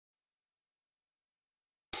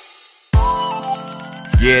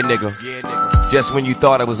Yeah, nigga. Just when you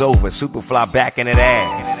thought it was over, Soopafly back in that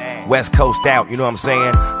ass. West Coast out, you know what I'm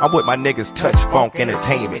saying? I'm with my niggas Touch Funk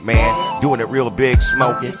Entertainment, man. Doing it real big,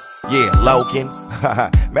 smoking. Yeah, Logan.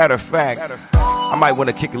 Matter of fact, I might want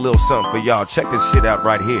to kick a little something for y'all. Check this shit out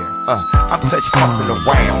right here. I'm touch funkin'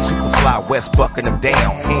 around. Soopafly West bucking them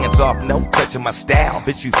down. Hands off, no touching my style.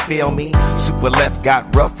 Bitch, you feel me? Super left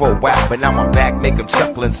got rough for a while, but now I'm back, make them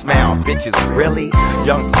chuckle and smile. Bitches, really?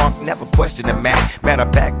 Young punk never question the Mac. Matter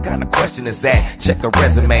of fact, kind of question is that? Check a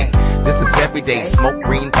resume. This is everyday. Smoke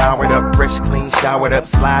green, powered up, fresh, clean, showered up.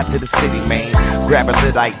 Slide to the city, man. Grab a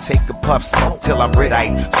lidite, take a puff, smoke till I'm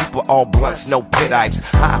red-eyed. Super all blunts, no pit pipes.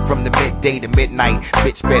 High from the midday to midnight.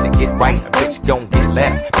 Bitch better get right, a bitch gon' get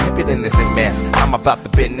left. Pimpin' in this and meth. I'm about to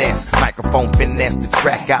finesse. Microphone finesse the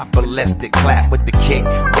track. I ballistic clap with the kick.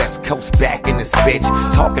 West Coast back in this bitch.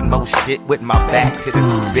 Talking more shit with my back to the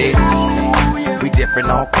bitch. We different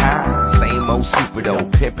all kinds. Same old super though,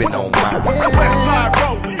 pimpin' on mine. West side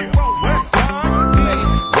road here.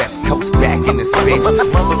 West Coast back in this bitch.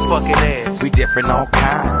 Motherfucking ass. We different all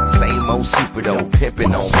kinds. Same old super though,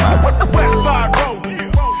 pimpin' on mine. West side road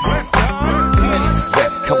here.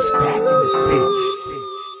 West Coast back in this bitch.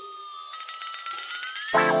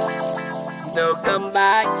 Don't come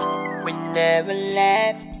back, we never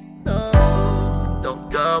left. No,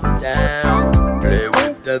 don't come down, play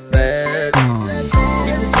with the best.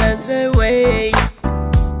 If the sun's away,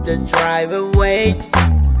 the driver waits.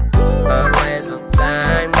 Always on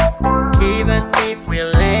time, even if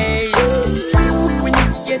we're late. We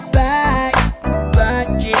need to get back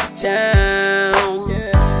in town.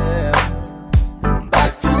 Yeah.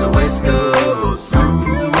 Back to the West Coast, back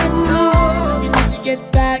to the West Coast. We need to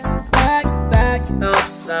get back of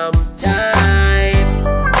sometime.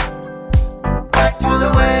 Back to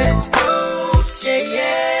the West Coast,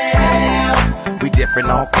 yeah. We different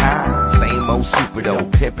all kinds. Same old super though,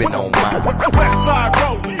 pimpin' on mine. West side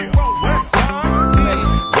road here.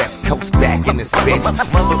 West Coast back in this bitch.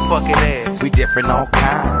 Motherfucking ass. We different all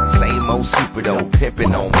kinds. Same old super though,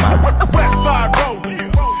 pimpin' on mine. West side road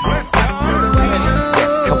here. West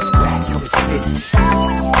Coast back in this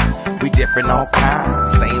bitch. We different all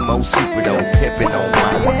kinds. Same old super though, pimpin' on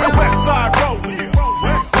mine. West side road here.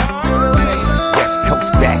 West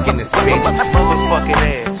Coast back in this bitch. Motherfucking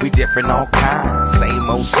ass. We different all kinds. Same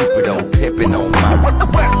old super though, pimpin' on mine.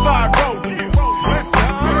 West side road here.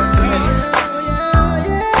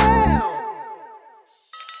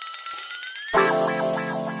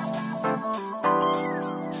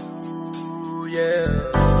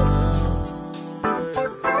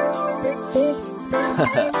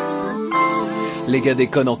 Les gars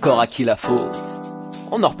déconnent encore, à qui la faute?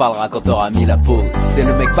 On en reparlera quand t'auras mis la pause. C'est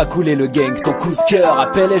le mec pas coulé le gang, ton coup de cœur.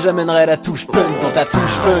 Appelle et j'amènerai la touche punk dans ta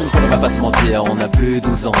touche punk. On va pas se mentir, on a plus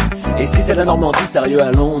 12 ans. Et si c'est la Normandie, sérieux,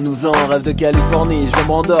 allons-nous-en. Rêve de Californie, je veux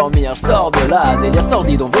m'endormir, je sors de là. Délire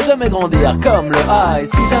sordide, on veut jamais grandir comme le A. Et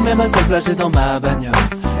si jamais ma seule plage est dans ma bagnole,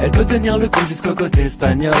 elle peut tenir le coup jusqu'au côté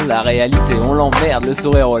espagnol. La réalité, on l'emmerde, le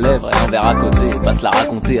sourire aux lèvres et un verre à côté. Pas se la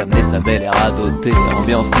raconter, amener sa belle air à doter.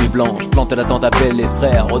 Ambiance nuit blanche, plante la tente, appelle les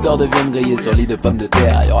frères. Odeur de viande grillée sur lit de pommes de terre.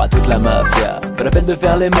 Y aura toute la mafia, pas la peine de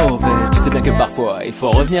faire les mauvais. Tu sais bien que parfois, il faut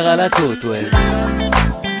revenir à la côte, ouais.